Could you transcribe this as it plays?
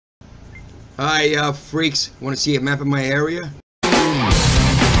Hi, freaks. Want to see a map of my area?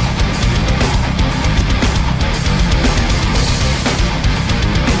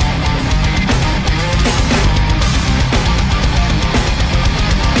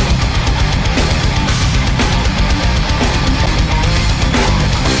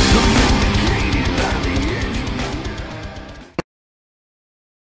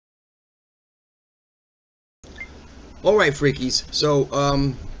 Alright, freakies. So,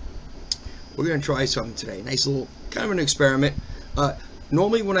 we're going to try something today. Nice little, kind of an experiment.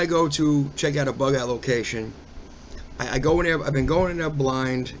 Normally when I go to check out a bug out location, I go in there, I've been going in there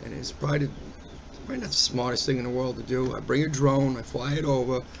blind, and it's probably not the smartest thing in the world to do. I bring a drone, I fly it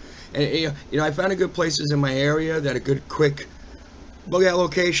over, and you know, I found a good places in my area that are good, quick bug out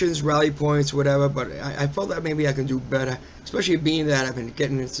locations, rally points, whatever, but I felt that maybe I can do better, especially being that I've been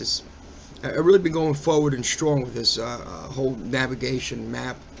getting into this. I've really been going forward and strong with this whole navigation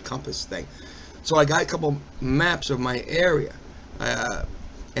map compass thing. So I got a couple maps of my area,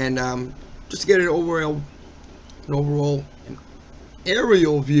 and just to get an overall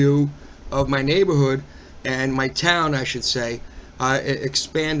aerial view of my neighborhood and my town, I should say.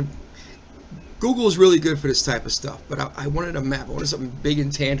 Expand. Google is really good for this type of stuff, but I wanted a map. I wanted something big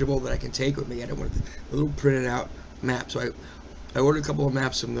and tangible that I can take with me. I didn't want a little printed out map, so I ordered a couple of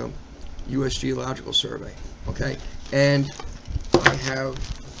maps from the USGS survey. Okay, and I have,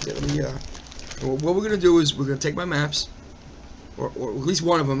 what we're going to do is we're going to take my maps, or at least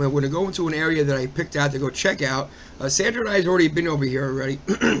one of them, and we're going to go into an area that I picked out to go check out. Sandra and I have already been over here already,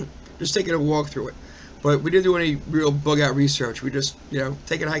 just taking a walk through it, but we didn't do any real bug out research. We just,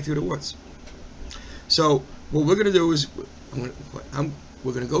 taking a hike through the woods. So what we're going to do is we're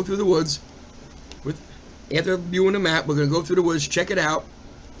going to go through the woods after viewing the map. We're going to go through the woods, check it out,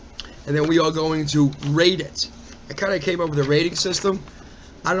 and then we are going to rate it. I kind of came up with a rating system.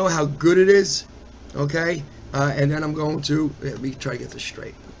 I don't know how good it is, okay? And then I'm going to, let me try to get this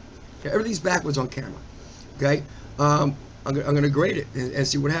straight. Okay, everything's backwards on camera, okay? I'm going to grade it and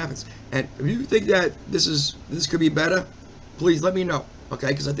see what happens. And if you think that this could be better, please let me know, okay?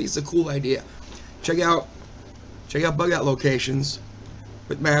 Because I think it's a cool idea. Check out bug out locations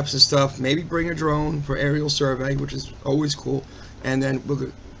with maps and stuff. Maybe bring a drone for aerial survey, which is always cool. And then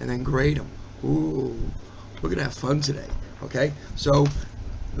grade them. Ooh, we're gonna have fun today. Okay, so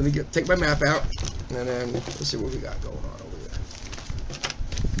let me take my map out, and then let's see what we got going on over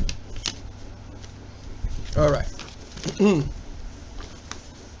there. All right.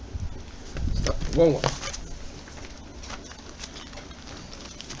 Wrong one.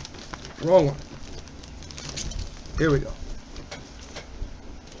 Wrong one. Here we go.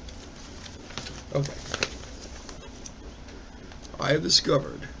 Okay. I have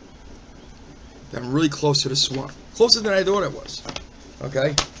discovered that I'm really close to the swamp. Closer than I thought I was.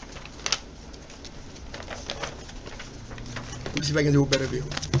 Okay? Let me see if I can do a better view.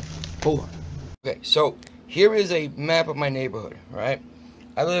 Hold on. Okay, so here is a map of my neighborhood, right?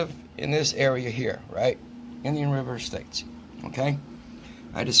 I live in this area here, right? Indian River Estates. Okay?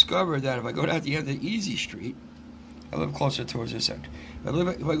 I discovered that if I go down the end of Easy Street, I live closer towards this end.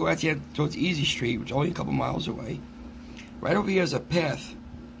 If I go out the end towards Easy Street, which is only a couple miles away, right over here is a path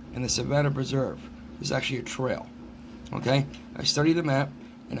in the Savannah Preserve. There's actually a trail. Okay? I studied the map,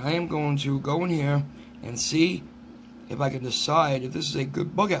 and I am going to go in here and see if I can decide if this is a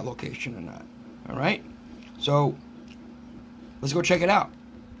good bug out location or not. Alright? So, let's go check it out.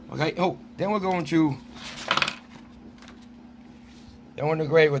 Okay? Oh, then we're going to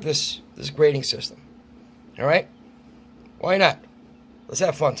grade with this grading system. Alright? Why not? Let's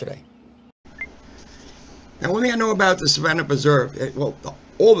have fun today. Now, one thing I know about the Savannah Preserve, well,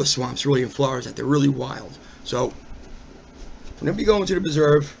 all the swamps really in Florida is that they're really wild. So, whenever you go into the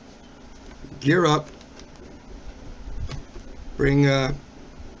preserve, gear up, bring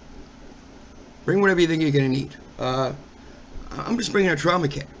whatever you think you're going to need. I'm just bringing a trauma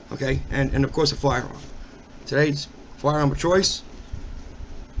kit, okay, and of course a firearm. Today's firearm of choice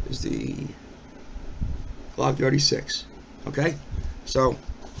is the Glock 36, okay. So, and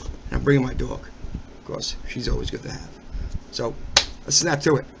I'm bringing my dog. Of course, she's always good to have. So, let's snap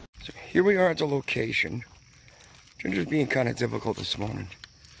to it. So here we are at the location. Ginger's being kind of difficult this morning,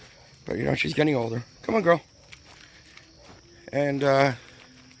 but she's getting older. Come on, girl. And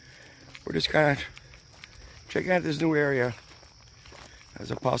we're just kind of checking out this new area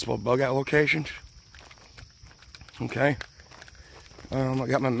as a possible bug out location. Okay. I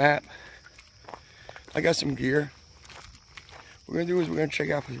got my map. I got some gear. What we're gonna do is we're gonna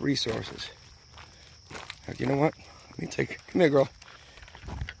check out his resources. Heck, you know what? Let me come here, girl.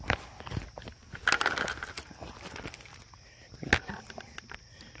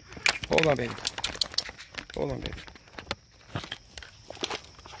 Hold on, baby. Hold on, baby.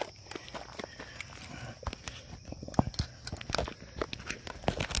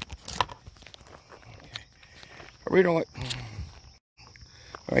 We don't. All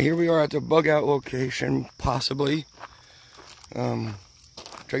right, here we are at the bug out location, possibly.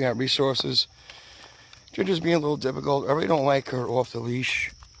 Checking out resources. Ginger's being a little difficult. I really don't like her off the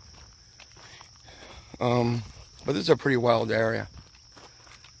leash. But this is a pretty wild area.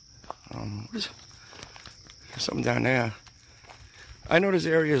 There's something down there. I know this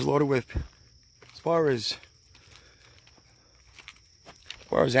area is loaded with, as far as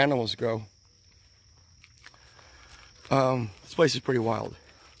animals go. This place is pretty wild.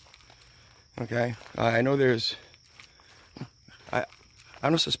 Okay, I know there's. I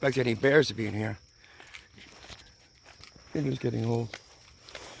don't suspect any bears to be in here. Ginger's getting old,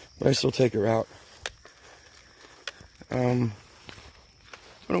 but I still take her out. I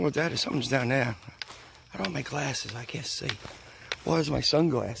don't know what that is. Something's down there. I don't have my glasses. I can't see. Where's my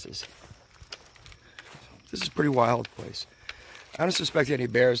sunglasses? This is a pretty wild place. I don't suspect any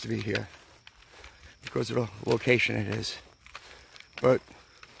bears to be here because of the location it is. But,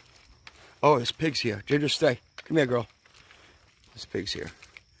 oh, there's pigs here. Ginger, stay. Come here, girl. There's pigs here.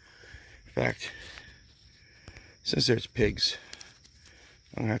 In fact, since there's pigs,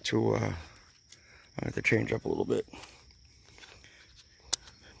 I'm gonna have to change up a little bit.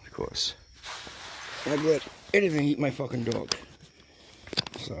 Of course, I'd let anything eat my fucking dog.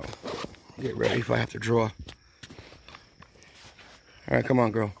 So, get ready if I have to draw. All right, come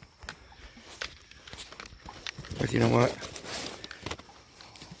on, girl. But you know what?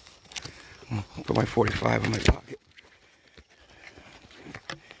 I'll put my 45 in my pocket.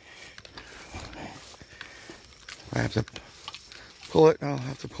 I have to pull it. I'll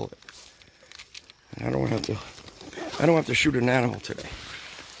have to pull it. I don't have to shoot an animal today.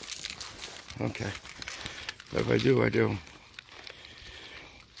 Okay. But if I do, I do.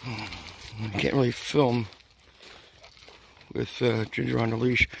 I can't really film with Ginger on the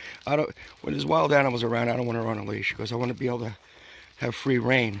leash. When there's wild animals around, I don't want her on a leash because I want to be able to have free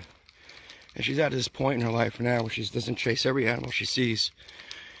reign. And she's at this point in her life now where she doesn't chase every animal she sees.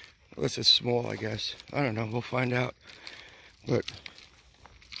 Unless it's small, I guess. I don't know. We'll find out. But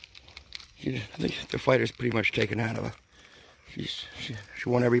I think the fight is pretty much taken out of her. She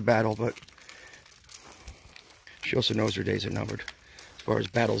won every battle, but she also knows her days are numbered as far as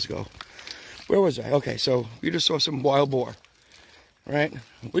battles go. Where was I? Okay, so we just saw some wild boar, right?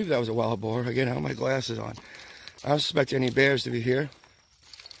 I believe that was a wild boar. Again, I have my glasses on. I don't suspect any bears to be here.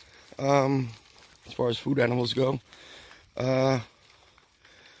 As far as food animals go, or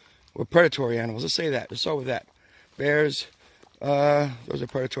predatory animals. Let's say that. Let's start with that. Bears, those are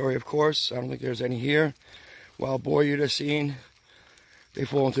predatory, of course. I don't think there's any here. Wild boar you just seen, they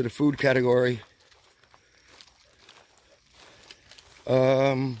fall into the food category.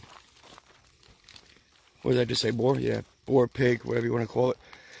 What did I just say? Boar? Yeah, boar, pig, whatever you want to call it.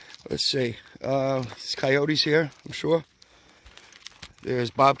 Let's see. There's coyotes here, I'm sure. There's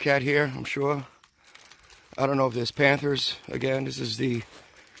bobcat here, I'm sure. I don't know if there's panthers. Again, this is in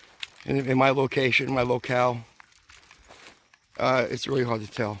my location, my locale. It's really hard to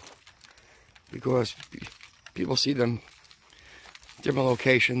tell because people see them different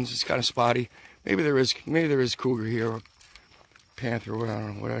locations. It's kind of spotty. Maybe there is cougar here or panther. Or I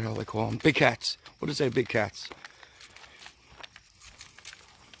don't know what the hell they call them. Big cats. What do they say? Big cats.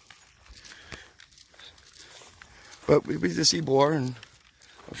 But we just see boar, and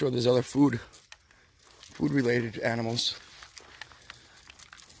I'm sure there's other food-related animals.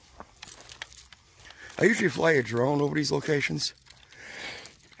 I usually fly a drone over these locations.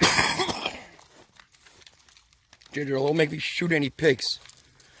 Ginger, don't make me shoot any pigs.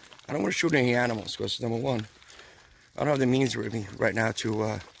 I don't want to shoot any animals because, number one, I don't have the means with me right now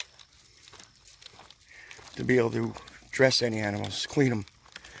to be able to dress any animals, clean them.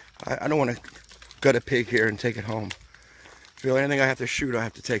 I don't want to gut a pig here and take it home. If there's anything I have to shoot, I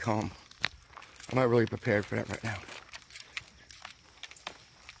have to take home. I'm not really prepared for that right now.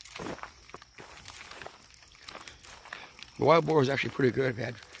 The wild boar is actually pretty good.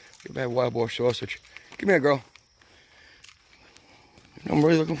 We've had wild boar sausage. Come here, girl. You know what I'm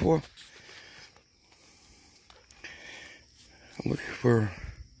really looking for? I'm looking for.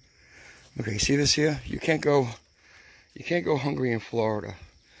 Okay, see this here? You can't go hungry in Florida,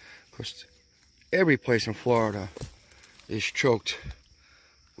 because every place in Florida is choked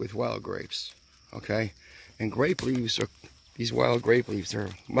with wild grapes. Okay, and grape leaves are these wild grape leaves. They're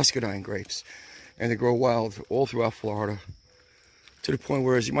muscadine grapes, and they grow wild all throughout Florida, to the point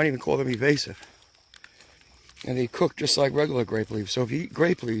where you might even call them invasive. And they cook just like regular grape leaves. So if you eat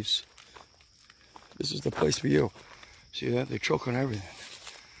grape leaves, This is the place for you. See that? They choke on everything.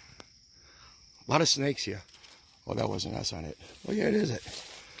 A lot of snakes here. Oh, that's not it. Oh yeah, it is it.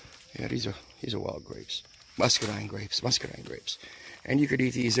 Yeah, these are wild grapes. Muscadine grapes. And you could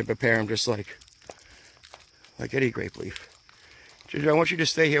eat these and prepare them just like any grape leaf. Ginger, I want you to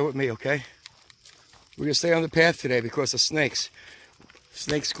stay here with me, okay? We're gonna stay on the path today because of snakes.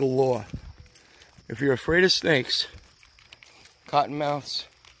 Snakes galore. If you're afraid of snakes, cottonmouths,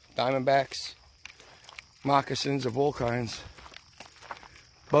 diamondbacks, moccasins of all kinds,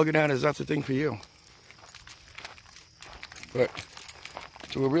 bugging out is not the thing for you. But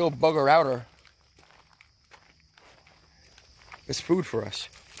to a real bugger outer, it's food for us.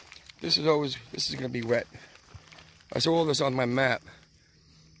 This is gonna be wet. I saw all this on my map.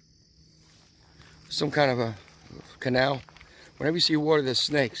 Some kind of a canal. Whenever you see water, there's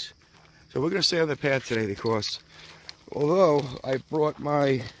snakes. So we're gonna stay on the path today because although I brought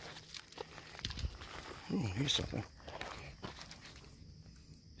my, here's something.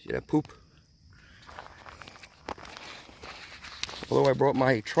 See that poop? Although I brought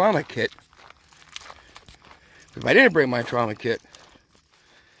my trauma kit, if I didn't bring my trauma kit,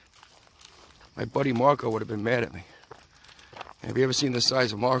 my buddy Marco would have been mad at me. Have you ever seen the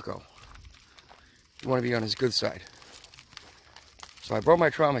size of Marco? You want to be on his good side. So I brought my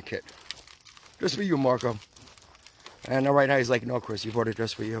trauma kit. Just for you, Marco. And right now he's like, no, Chris, you brought it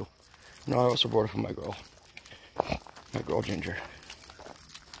just for you. No, I also brought it for my girl. My girl, Ginger.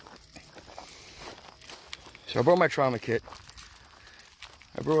 So I brought my trauma kit.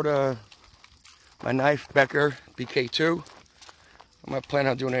 I brought my knife, Becker BK2. I'm not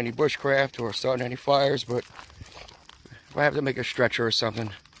planning on doing any bushcraft or starting any fires, but if I have to make a stretcher or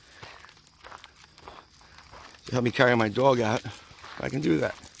something to help me carry my dog out, I can do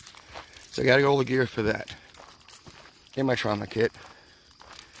that. So I gotta get all the gear for that. In my trauma kit.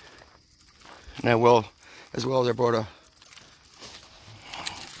 And as well as I brought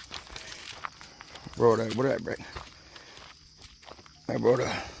what did I bring? I brought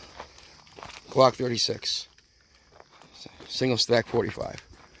a Glock 36. Single stack 45.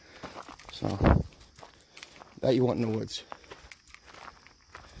 So that you want in the woods.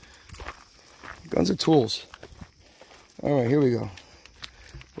 Guns are tools. Alright, here we go.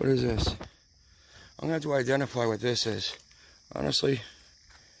 What is this? I'm gonna have to identify what this is. Honestly,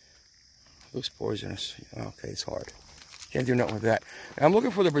 it looks poisonous. Okay, it's hard. Can't do nothing with that. And I'm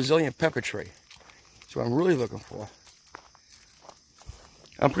looking for the Brazilian pepper tree. That's what I'm really looking for.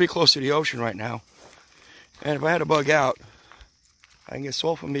 I'm pretty close to the ocean right now. And if I had to bug out, I can get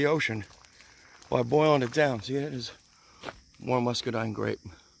salt from the ocean while boiling it down. See, it is more muscadine grape.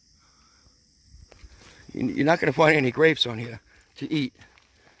 You're not going to find any grapes on here to eat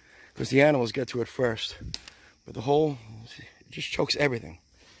because the animals get to it first. But the whole, it just chokes everything.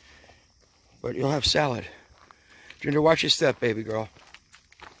 But you'll have salad. Ginger, watch your step, baby girl.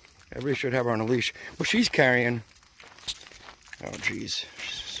 Everybody should have her on a leash. Well, she's carrying, oh geez,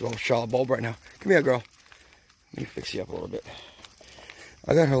 she's all Charlotte Bulb right now. Come here, girl. Let me fix you up a little bit.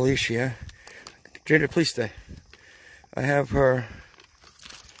 I got her leash here. Ginger, please stay. I have her.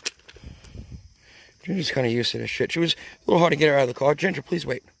 Ginger's kind of used to this shit. She was a little hard to get her out of the car. Ginger, please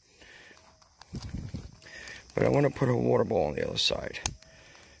wait. But I want to put her water bowl on the other side.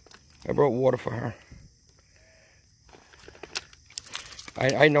 I brought water for her.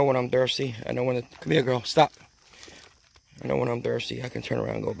 I know when I'm thirsty. I know when the, come here, girl, stop. I know when I'm thirsty. I can turn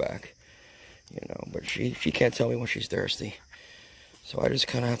around and go back. You know, but she can't tell me when she's thirsty. So I just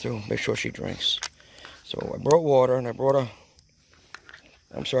kind of have to make sure she drinks. So I brought water and I brought a,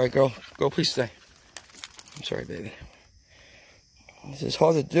 I'm sorry, girl. Girl, please stay. I'm sorry, baby. This is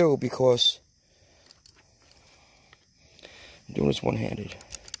hard to do because I'm doing this one-handed.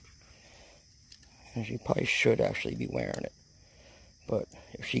 And she probably should actually be wearing it. But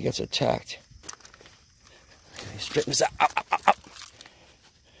if she gets attacked, straighten this out. Ow, ow, ow, ow.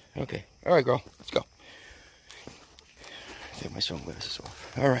 Okay. All right, girl. Let's go. Take my sunglasses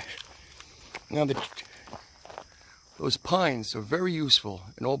off. All right. Now, those pines are very useful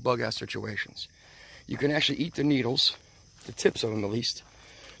in all bug-out situations. You can actually eat the needles, the tips of them at least.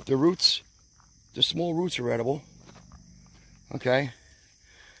 The roots, the small roots are edible. Okay.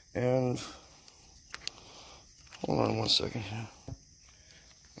 And hold on one second.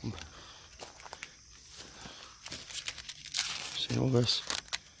 See all this?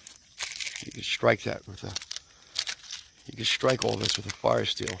 You can strike that with a. You can strike all this with a fire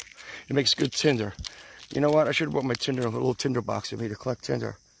steel. It makes good tinder. You know what? I should have brought my tinder, a little tinder box with me to collect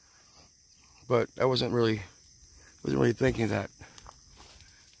tinder. But I wasn't really thinking that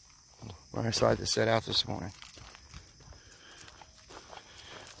when I decided to set out this morning.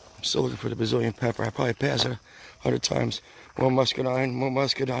 I'm still looking for the Brazilian pepper. I probably pass it 100 times. More muscadine, more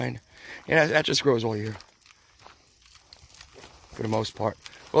muscadine. Yeah, that just grows all year. For the most part.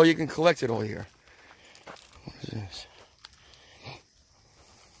 Well, you can collect it all year. What is this?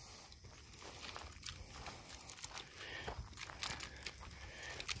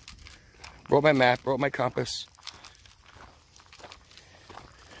 Brought my map, brought my compass.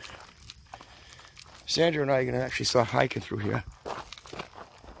 Sandra and I are going to actually start hiking through here.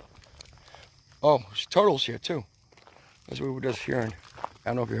 Oh, there's turtles here too. That's what we were just hearing. I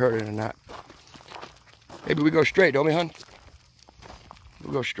don't know if you heard it or not. Maybe we go straight, don't we, hon?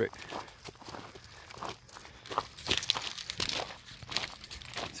 We'll go straight.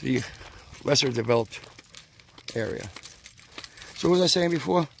 It's the lesser developed area. So what was I saying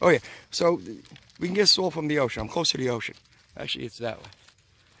before? Oh yeah, so we can get salt from the ocean. I'm close to the ocean. Actually, it's that way.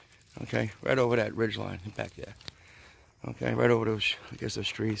 Okay, right over that ridge line, back there. Okay, right over those, I guess those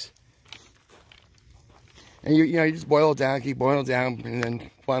trees. And you know, you just boil it down, keep boiling it down, and then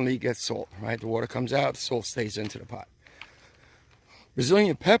finally you get salt, right? The water comes out, the salt stays into the pot.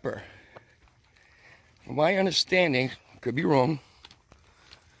 Brazilian pepper, from my understanding, could be wrong,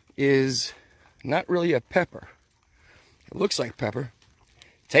 is not really a pepper. It looks like pepper,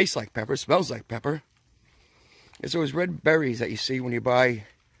 tastes like pepper, smells like pepper. It's those red berries that you see when you buy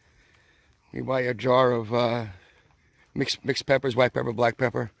a jar of mixed peppers, white pepper, black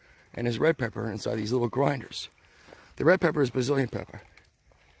pepper, and there's red pepper inside these little grinders. The red pepper is Brazilian pepper.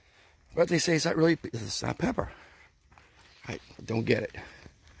 But they say it's not pepper. I don't get it.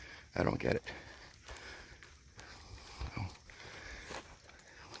 I don't get it.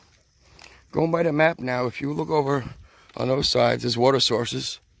 Going by the map now, if you look over on those sides, there's water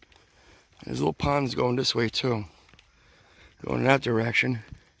sources. There's little ponds going this way too. Going in that direction.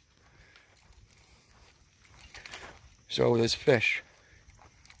 So there's fish,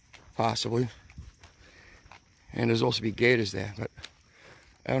 possibly. And there's also be gators there, but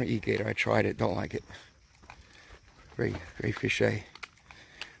I don't eat gator. I tried it, don't like it. Very, very fishy.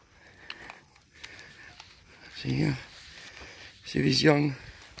 See, see these young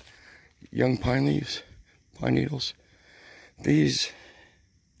pine leaves, pine needles. The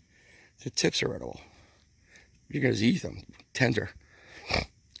tips are edible. You can just eat them, tender.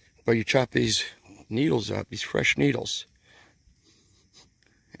 But you chop these needles up, these fresh needles,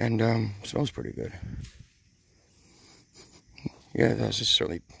 and it smells pretty good. Yeah, that's just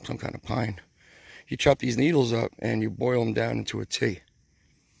certainly some kind of pine. You chop these needles up and you boil them down into a tea.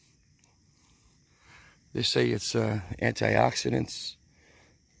 They say it's antioxidants,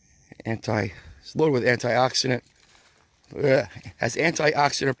 it's loaded with antioxidant. Has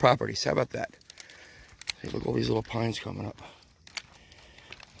antioxidant properties. How about that? See, look, all these little pines coming up.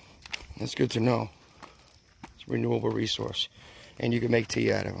 That's good to know. It's a renewable resource, and you can make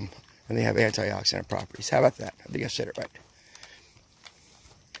tea out of them, and they have antioxidant properties. How about that? I think I said it right.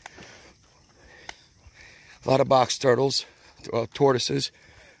 A lot of box turtles, tortoises.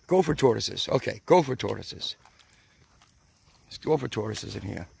 Go for tortoises. Okay, go for tortoises. Let's go for tortoises in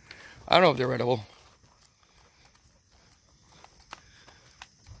here. I don't know if they're edible.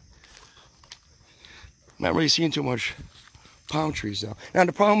 Not really seeing too much palm trees though. Now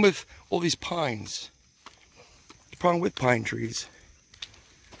the problem with all these pines, the problem with pine trees,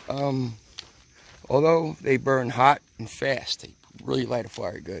 although they burn hot and fast, they really light a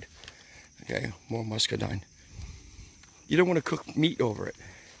fire good. Okay, more muscadine. You don't want to cook meat over it,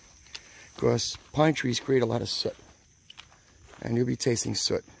 because pine trees create a lot of soot, and you'll be tasting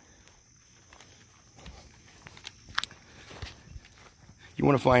soot. You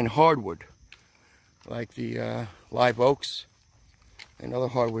want to find hardwood, like the live oaks and other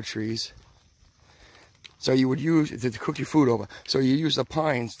hardwood trees. So you would use to cook your food over. So you use the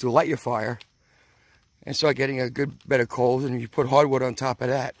pines to light your fire and start getting a good bed of coals, and you put hardwood on top of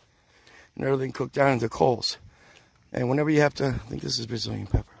that, and everything cooked down into coals. And whenever you have to, I think this is Brazilian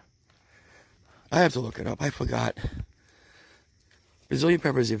pepper. I have to look it up. I forgot. Brazilian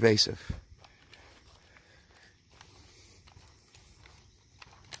pepper is evasive.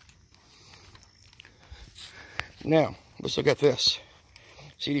 Now, let's look at this.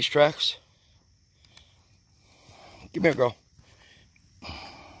 See these tracks? Give me a go.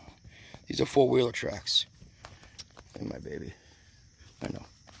 These are four-wheeler tracks. And my baby. I know.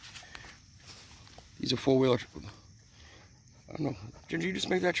 These are four-wheeler. I don't know. Did you just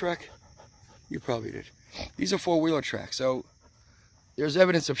make that track? You probably did. These are four-wheeler tracks. So there's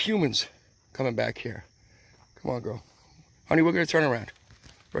evidence of humans coming back here. Come on, girl. Honey, we're going to turn around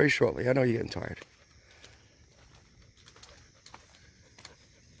very shortly. I know you're getting tired.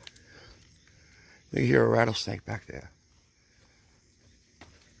 You hear a rattlesnake back there.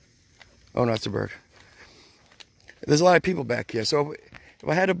 Oh, no, it's a bird. There's a lot of people back here, so if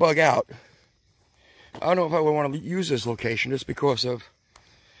I had to bug out, I don't know if I would want to use this location just because of,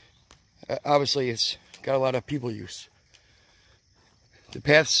 obviously it's got a lot of people use. The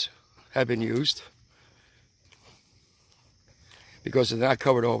paths have been used because they're not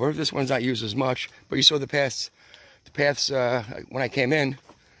covered over. This one's not used as much, but you saw the paths when I came in,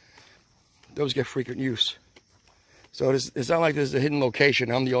 those get frequent use. So it's not like there's a hidden location.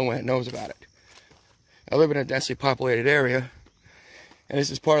 I'm the only one that knows about it. I live in a densely populated area, and this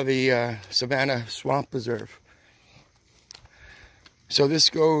is part of the Savannah Swamp Preserve. So this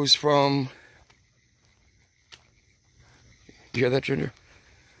goes from, you hear that, Ginger?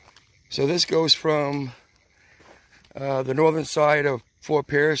 So this goes from the northern side of Fort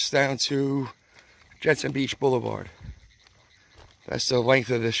Pierce down to Jensen Beach Boulevard. That's the length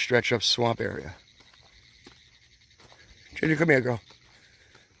of this stretch of swamp area. Ginger, come here, girl.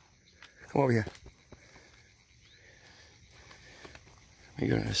 Come over here. Let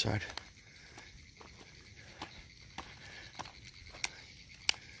me go to this side.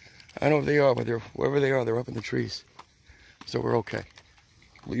 I don't know if they are, but wherever they are, they're up in the trees. So we're okay.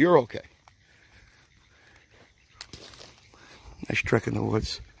 Well, you're okay. Nice trek in the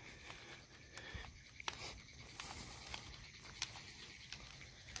woods.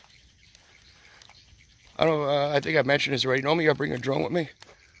 I don't know, I think I mentioned this already. Normally I bring a drone with me.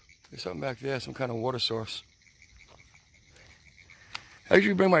 There's something back there, some kind of water source. I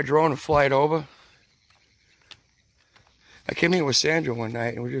usually bring my drone and fly it over. I came here with Sandra one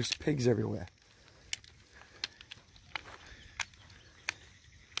night and there's pigs everywhere.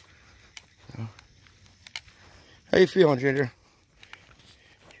 So, how you feeling, Ginger?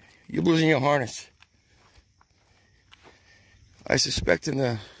 You're losing your harness. I suspect when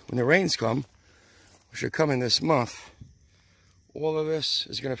the rains come, which are coming this month, all of this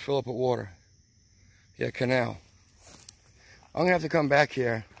is going to fill up with water. Yeah, canal. I'm going to have to come back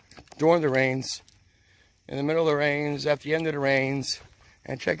here during the rains, in the middle of the rains, at the end of the rains,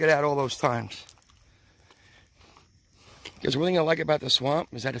 and check it out all those times. Because one thing I like about the swamp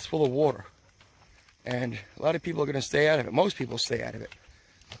is that it's full of water. And a lot of people are going to stay out of it. Most people stay out of it.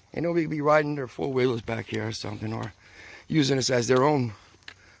 And nobody could be riding their four-wheelers back here or something, or using this as their own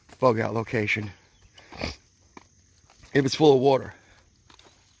bug out location. If it's full of water.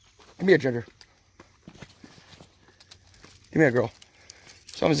 Come here, Ginger. Come here, girl.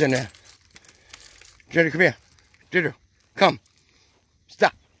 Someone's in there. Ginger, come here. Ginger, come.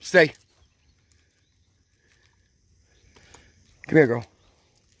 Stop. Stay. Come here, girl.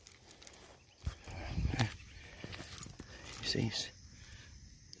 You see,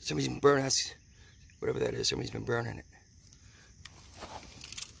 somebody's been burning us. Whatever that is, somebody's been burning it.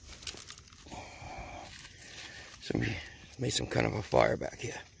 Somebody made some kind of a fire back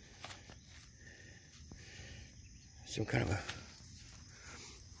here. Some kind of a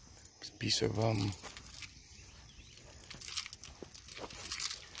piece of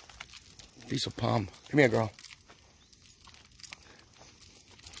palm. Come here, girl.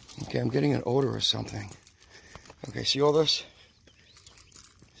 Okay, I'm getting an odor or something. Okay, see all this?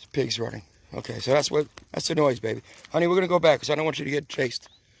 It's pigs running. Okay, so that's the noise, baby. Honey, we're gonna go back because I don't want you to get chased.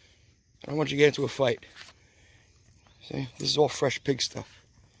 I don't want you to get into a fight. See, this is all fresh pig stuff.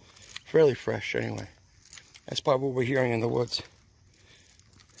 Fairly fresh, anyway. That's probably what we're hearing in the woods.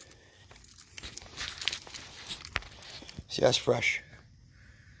 See, that's fresh.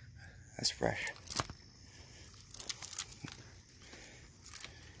 That's fresh.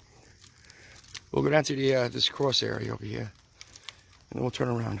 We'll go down to the this cross area over here, and then we'll turn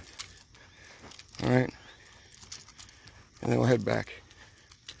around. All right, and then we'll head back.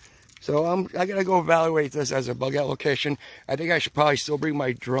 So I gotta go evaluate this as a bug out location. I think I should probably still bring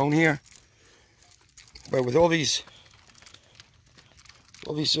my drone here, but with all these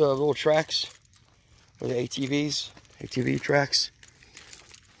little tracks, or the ATV tracks,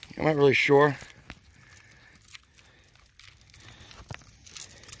 I'm not really sure.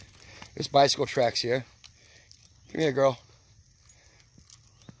 There's bicycle tracks here. Come here, girl.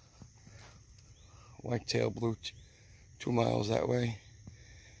 Whitetail blue, 2 miles that way.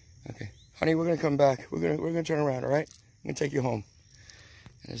 Okay, honey, we're gonna come back. We're gonna turn around. All right, I'm gonna take you home.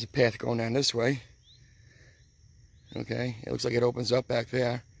 And there's a path going down this way. Okay, it looks like it opens up back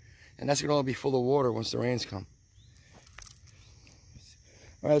there, and that's gonna all be full of water once the rains come.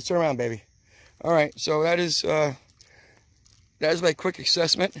 All right, let's turn around, baby. All right, so that is my quick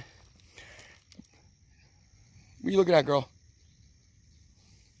assessment. What are you looking at, girl?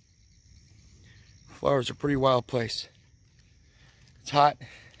 Florida's a pretty wild place. It's hot.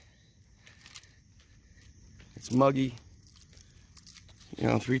 It's muggy. You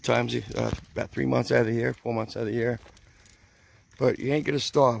know, 3 times, about 3 months out of the year, 4 months out of the year. But you ain't gonna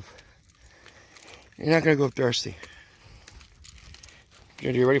starve. You're not gonna go thirsty.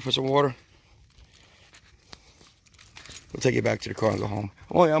 Ginger, you ready for some water? We'll take you back to the car and go home.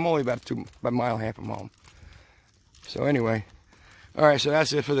 I'm only about a mile and a half from home. So anyway, all right. So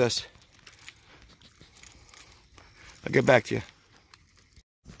that's it for this. I'll get back to you.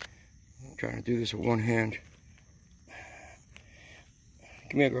 I'm trying to do this with one hand.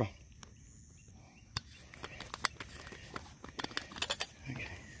 Come here, girl. Okay.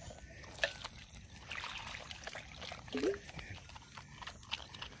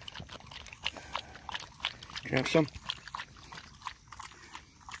 Can I have some?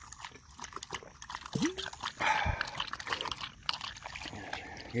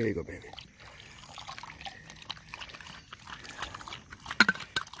 Here you go, baby.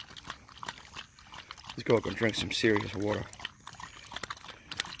 Let's go up and drink some serious water.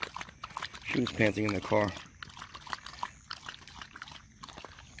 She was panting in the car.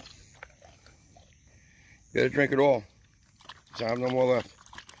 You gotta drink it all. So I have no more left.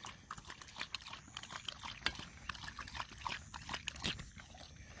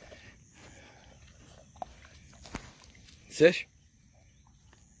 Fish?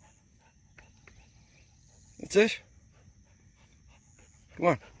 That's it? Come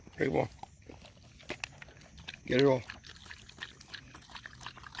on, drink more. Get it all.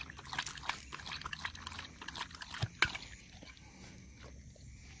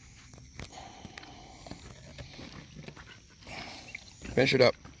 Finish it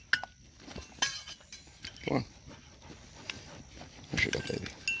up. Come on. Finish it up, baby.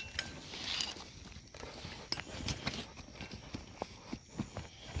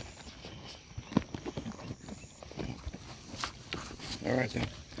 All right, then.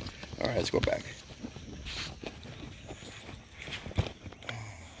 All right, let's go back.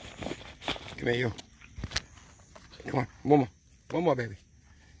 Come here, you. Come on, one more. One more, baby.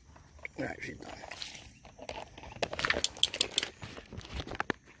 All right, she's done.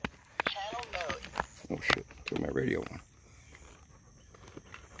 Channel mode. Oh, shit. Turn my radio on.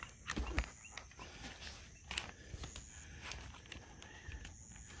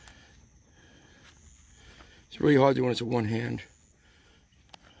 It's really hard doing it with one hand.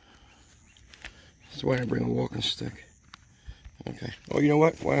 That's why I bring a walking stick. Okay. Oh, you know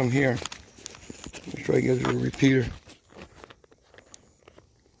what? While I'm here, let's try to get it a repeater.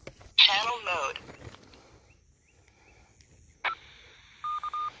 Channel mode.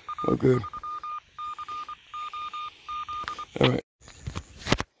 Oh, good. All right.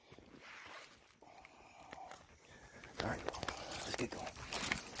 All right. Let's get going.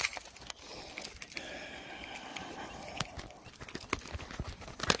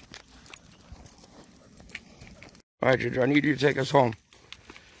 All right, Ginger, I need you to take us home.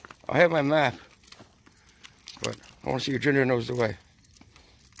 I have my map, but I want to see if Ginger knows the way.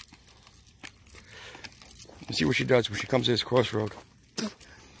 Let's see what she does when she comes to this crossroad.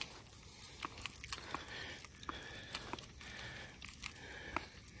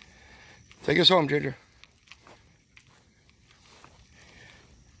 Take us home, Ginger.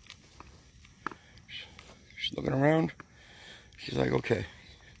 She's looking around. She's like, okay.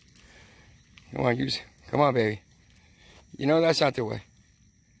 Come on, baby. You know that's not the way.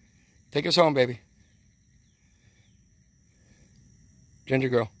 Take us home, baby. Ginger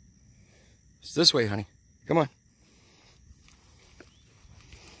girl. It's this way, honey. Come on.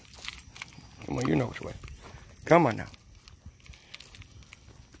 Come on, you know which way. Come on now.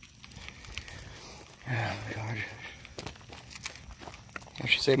 Oh, my God.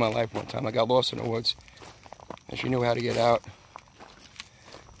 She saved my life one time. I got lost in the woods, and she knew how to get out.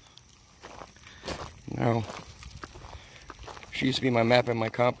 No. She used to be my map and my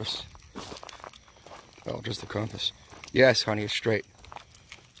compass. Oh, just the compass. Yes, honey, it's straight.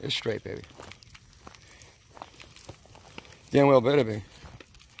 It's straight, baby. Damn well better be.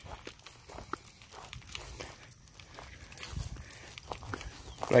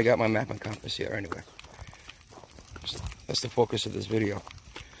 But I got my map and compass here anyway. That's the focus of this video.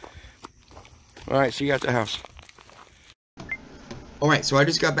 Alright, see you at the house. Alright, so I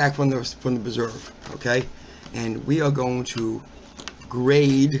just got back from the preserve, okay? And we are going to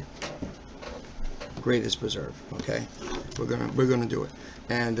grade this preserve, okay? We're gonna do it.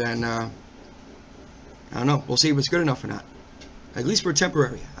 And then I don't know, we'll see if it's good enough or not. At least for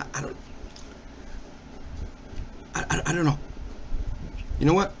temporary. I don't know. You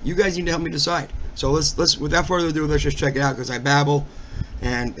know what? You guys need to help me decide. So let's without further ado, let's just check it out, because I babble,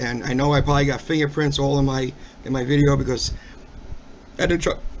 and I know I probably got fingerprints all in my video because I didn't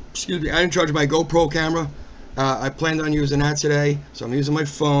charge my GoPro camera, I planned on using that today, so I'm using my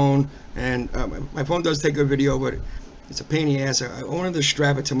phone, and my phone does take a video, but it's a pain in the ass. I wanted to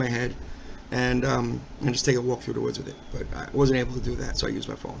strap it to my head and just take a walk through the woods with it, but I wasn't able to do that, so I used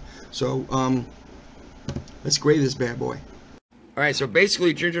my phone. So let's grade this bad boy. All right, so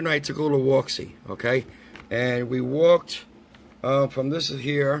basically Ginger and I took a little walk-see, okay? And we walked from this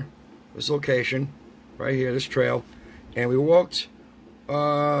location, right here, this trail, and we walked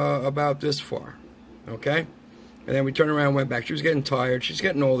about this far, okay? And then we turned around and went back. She was getting tired. She's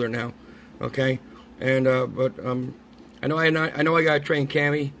getting older now, okay? And but I know I got to train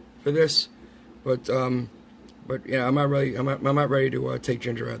Cammy for this, but yeah, I'm not ready to take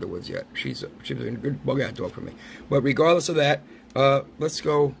Ginger out of the woods yet. She's a good bug out dog for me. But regardless of that, let's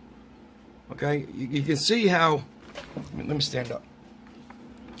go. Okay, you can see how. Let me stand up.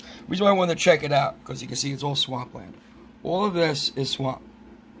 The reason why I wanted to check it out, because you can see it's all swampland. All of this is swamp,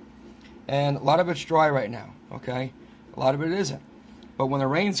 and a lot of it's dry right now. Okay, a lot of it isn't. But when the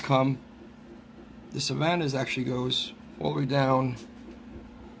rains come, the savannas actually goes all the way down.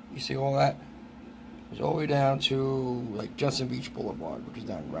 You see all that? It goes all the way down to like Jensen Beach Boulevard, which is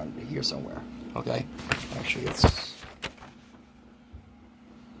down around here somewhere. Okay, actually it's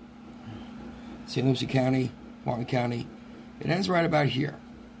St. Lucie County, Martin County. It ends right about here.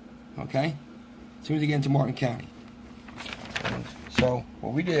 Okay, as soon as you get into Martin County. And so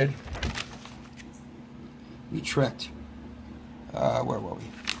what we did, we trekked. Where were we?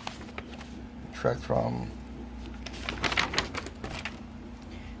 We trekked from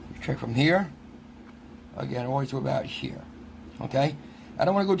here, again, all the way to about here. Okay? I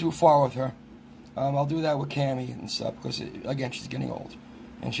don't want to go too far with her. I'll do that with Cammy and stuff because, again, she's getting old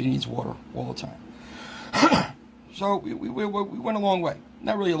and she needs water all the time. So we went a long way.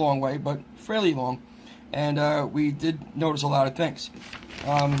 Not really a long way, but fairly long. And we did notice a lot of things,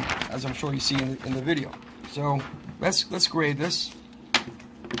 as I'm sure you see in the video. So let's grade this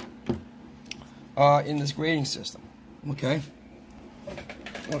in this grading system. Okay.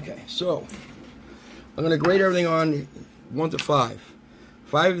 Okay, so I'm going to grade everything on 1 to 5.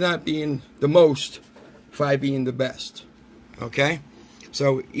 5 not being the most, 5 being the best. Okay?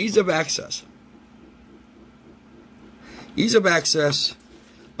 So ease of access. Ease of access,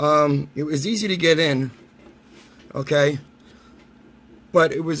 it was easy to get in, okay?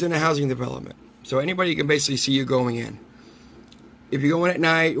 But it was in a housing development. So anybody can basically see you going in. If you go in at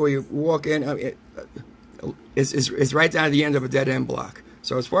night or you walk in, I mean, it's right down at the end of a dead-end block.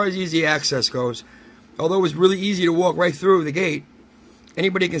 So as far as easy access goes, although it was really easy to walk right through the gate,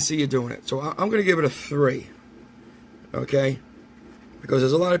 anybody can see you doing it. So I'm going to give it a 3, okay? Because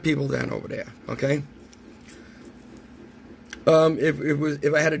there's a lot of people down over there, okay?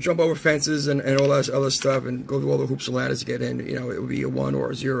 If I had to jump over fences and all that other stuff and go through all the hoops and ladders to get in, you know, it would be a 1 or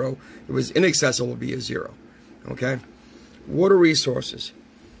a 0. It was inaccessible, it would be a 0, okay? Water resources.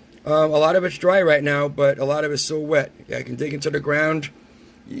 A lot of it's dry right now, but a lot of it's still wet. I can dig into the ground.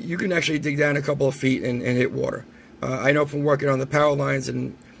 You can actually dig down a couple of feet and hit water. I know from working on the power lines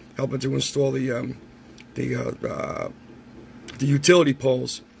and helping to install the utility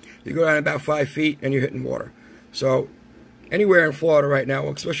poles, you go down about 5 feet and you're hitting water. So anywhere in Florida right now,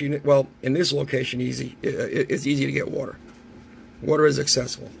 especially, well, in this location, it's easy to get water. Water is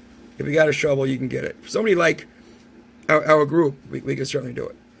accessible. If you got a shovel, you can get it. For somebody like our group, we can certainly do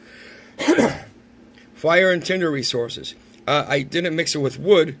it. Fire and tinder resources. I didn't mix it with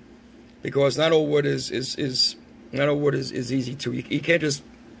wood because not all wood is easy to. You can't just.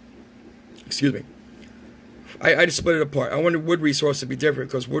 Excuse me. I just split it apart. I wanted wood resources to be different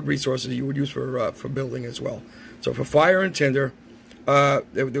because wood resources you would use for building as well. So for fire and tinder,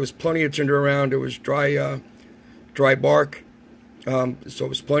 there was plenty of tinder around. There was dry bark. So there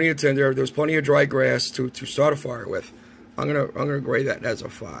was plenty of tinder. There was plenty of dry grass to start a fire with. I'm gonna grade that as a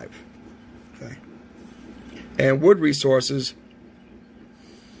 5. Okay. And wood resources.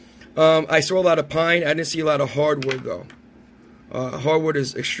 I saw a lot of pine. I didn't see a lot of hardwood though. Hardwood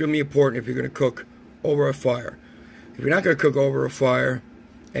is extremely important if you're going to cook over a fire. If you're not going to cook over a fire,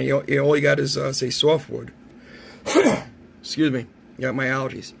 and all you got is say softwood. Excuse me. You got my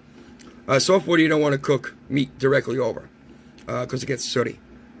allergies. Softwood you don't want to cook meat directly over because it gets sooty.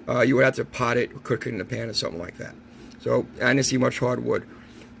 You would have to pot it or cook it in a pan or something like that. So I didn't see much hardwood.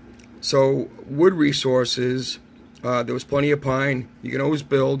 So wood resources, there was plenty of pine. You can always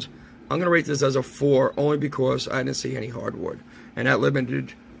build. I'm going to rate this as a 4 only because I didn't see any hardwood, and that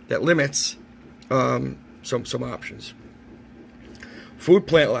limits some options. Food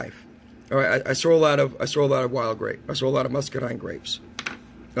plant life. All right, I saw a lot of wild grape. I saw a lot of muscadine grapes,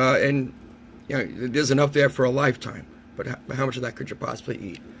 and you know there's enough there for a lifetime. But how much of that could you possibly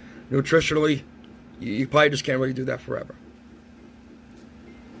eat? Nutritionally, you probably just can't really do that forever.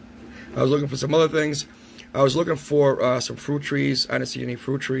 I was looking for some other things. I was looking for some fruit trees. I didn't see any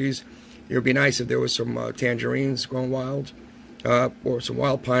fruit trees. It would be nice if there was some tangerines growing wild, or some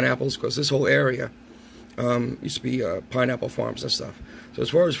wild pineapples, because this whole area used to be pineapple farms and stuff. So as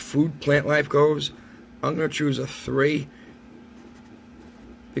far as food plant life goes, I'm going to choose a 3,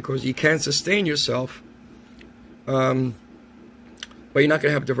 because you can sustain yourself, but you're not going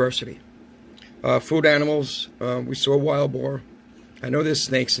to have diversity. Food animals, we saw wild boar. I know there's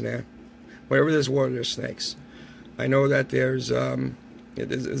snakes in there. Wherever there's water, there's snakes. I know that there's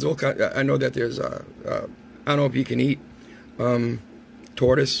all kind. I know that there's I don't know if you can eat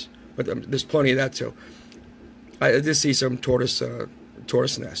tortoise, but there's plenty of that too. I did see some tortoise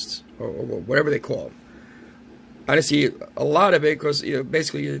nests, or whatever they call them. I didn't see a lot of it because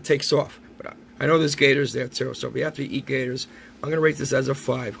basically it takes off. But I know there's gators there too. So if you have to eat gators, I'm going to rate this as a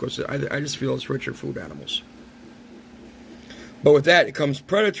 5 because I just feel it's rich in food animals. But with that, it comes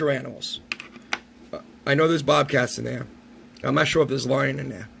predator animals. I know there's bobcats in there. I'm not sure if there's lion in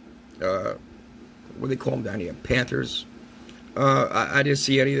there. What do they call them down here? Panthers. I didn't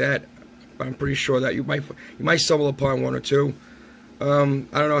see any of that. But I'm pretty sure that you might stumble upon 1 or 2. I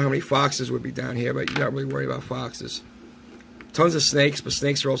don't know how many foxes would be down here, but you're not really worried about foxes. Tons of snakes, but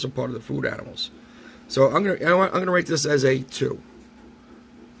snakes are also part of the food animals. So I'm gonna rate this as a 2.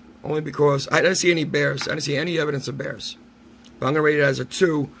 Only because I didn't see any bears. I didn't see any evidence of bears. But I'm gonna rate it as a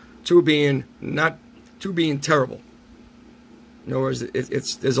 2. 2 being terrible. In other words,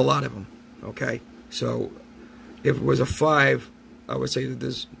 there's a lot of them. Okay, so if it was a 5, I would say that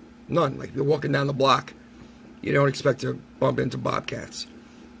there's none. Like if you're walking down the block, you don't expect to bump into bobcats.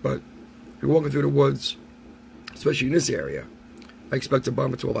 But if you're walking through the woods, especially in this area, I expect to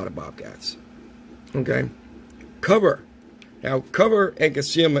bump into a lot of bobcats. Okay? Cover. Now, cover and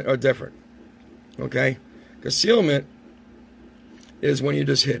concealment are different. Okay? Concealment is when you're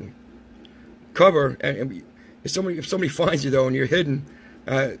just hidden. Cover, and if somebody finds you, though, and you're hidden,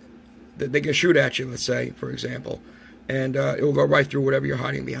 they can shoot at you, let's say, for example, and it will go right through whatever you're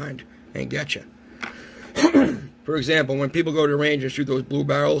hiding behind and get you. For example, when people go to the range and shoot those blue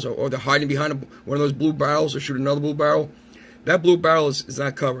barrels, or they're hiding behind one of those blue barrels to shoot another blue barrel, that blue barrel is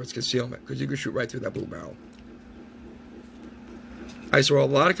not cover, it's concealment, because you can shoot right through that blue barrel. I saw a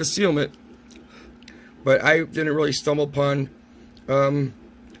lot of concealment, but I didn't really stumble upon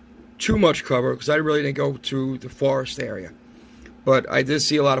too much cover, because I really didn't go to the forest area. But I did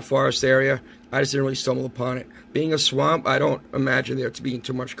see a lot of forest area. I just didn't really stumble upon it. Being a swamp, I don't imagine there to be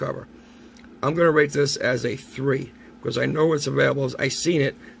too much cover. I'm going to rate this as a 3, because I know it's available. I've seen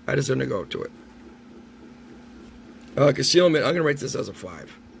it. I just didn't go to it. Concealment, I'm going to rate this as a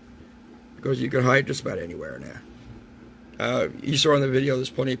 5, because you can hide just about anywhere in there. You saw in the video,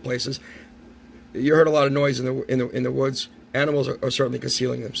 there's plenty of places. You heard a lot of noise in the woods. Animals are certainly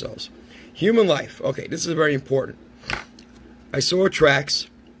concealing themselves. Human life. Okay, this is very important. I saw tracks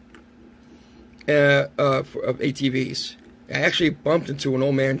of ATVs. I actually bumped into an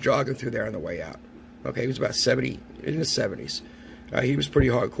old man jogging through there on the way out. Okay, he was about 70, in his 70s. He was pretty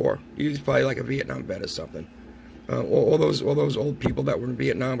hardcore. He was probably like a Vietnam vet or something. All those old people that were in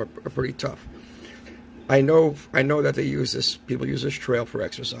Vietnam are pretty tough. I know that people use this trail for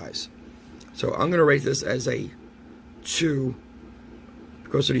exercise. So I'm going to rate this as a 2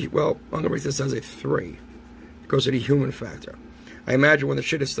 because of I'm going to rate this as a 3 because of the human factor. I imagine when the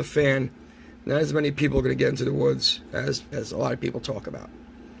shit hits the fan, not as many people are going to get into the woods as a lot of people talk about.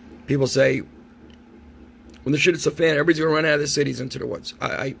 People say, when the shit hits the fan, everybody's going to run out of the cities into the woods.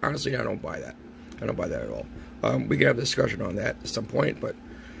 I honestly, I don't buy that. I don't buy that at all. We can have a discussion on that at some point, but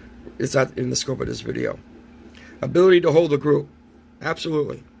it's not in the scope of this video. Ability to hold a group.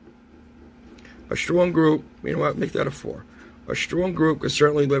 Absolutely. A strong group, you know what, make that a 4. A strong group could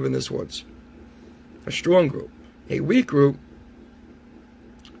certainly live in this woods. A strong group. A weak group,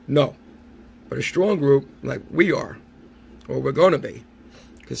 no. But a strong group, like we are, or we're going to be,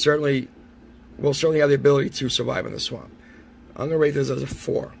 will certainly have the ability to survive in the swamp. I'm going to rate this as a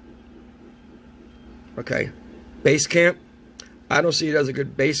 4. Okay. Base camp, I don't see it as a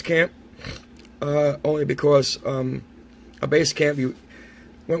good base camp, only because a base camp,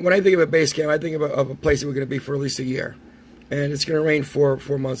 when I think of a base camp, I think of a place that we're going to be for at least a year. And it's going to rain 4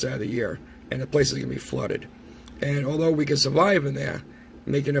 months out of the year, and the place is going to be flooded. And although we can survive in there,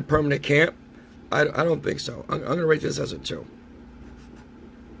 making a permanent camp, I don't think so. I'm going to rate this as a 2.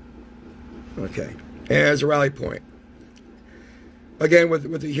 Okay. And as a rally point. Again,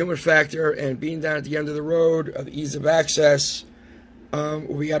 with the human factor and being down at the end of the road, the ease of access,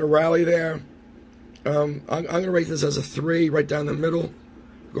 we got a rally there. I'm going to rate this as a 3, right down the middle,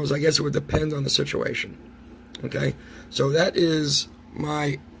 because I guess it would depend on the situation. Okay, so that is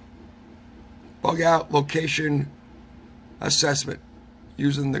my bug out location assessment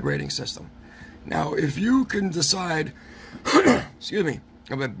using the grading system. Now, if you can decide, excuse me,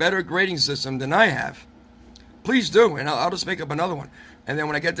 of a better grading system than I have, please do, and I'll just make up another one. And then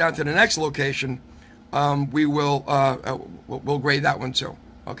when I get down to the next location, we'll grade that one too.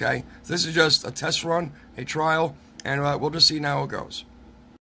 Okay, so this is just a test run, a trial, and we'll just see how it goes.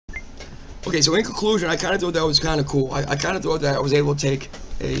 Okay, so in conclusion, I kind of thought that was kind of cool. I kind of thought that I was able to take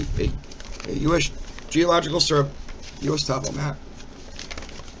a U.S. Geological Survey, U.S. topo map,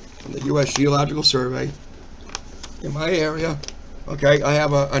 from the U.S. Geological Survey in my area. Okay, I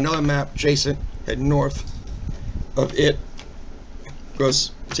have another map adjacent, heading north of it,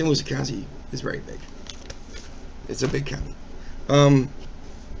 because St. Lucie County is very big. It's a big county. Pardon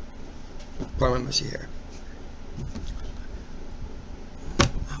my messy hair.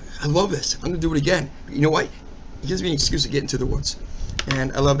 I love this. I'm gonna do it again. You know what? It gives me an excuse to get into the woods,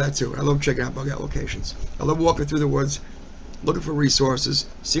 and I love that too. I love checking out bug out locations. I love walking through the woods, looking for resources,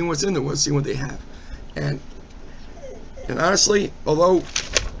 seeing what's in the woods, seeing what they have, and honestly, although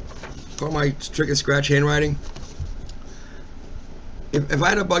for my trick and scratch handwriting, if I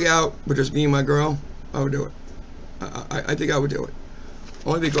had a bug out with just me and my girl, I would do it. I think I would do it,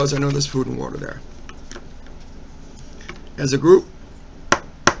 only because I know there's food and water there. As a group,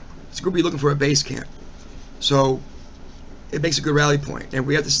 be looking for a base camp, so it makes a good rally point. And if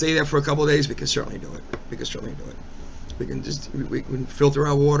we have to stay there for a couple of days, we can certainly do it. We can filter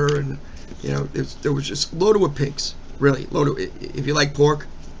our water, and you know, there was just loaded with pigs. Really loaded. If you like pork,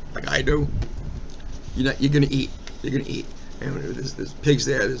 like I do, you're gonna eat. You're gonna eat. And there's pigs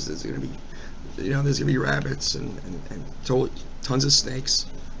there. There's gonna be, you know, there's gonna be rabbits and tons of snakes.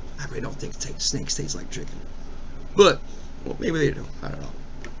 I really don't think snakes taste like chicken, but well, maybe they do. I don't know.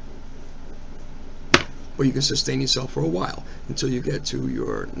 Or you can sustain yourself for a while until you get to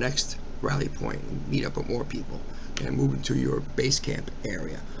your next rally point and meet up with more people and move into your base camp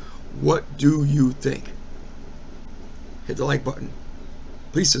area. What do you think? Hit the like button.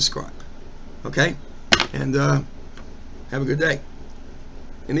 Please subscribe. Okay? And have a good day.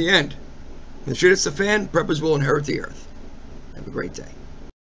 In the end, when the shit hits the fan, preppers will inherit the earth. Have a great day.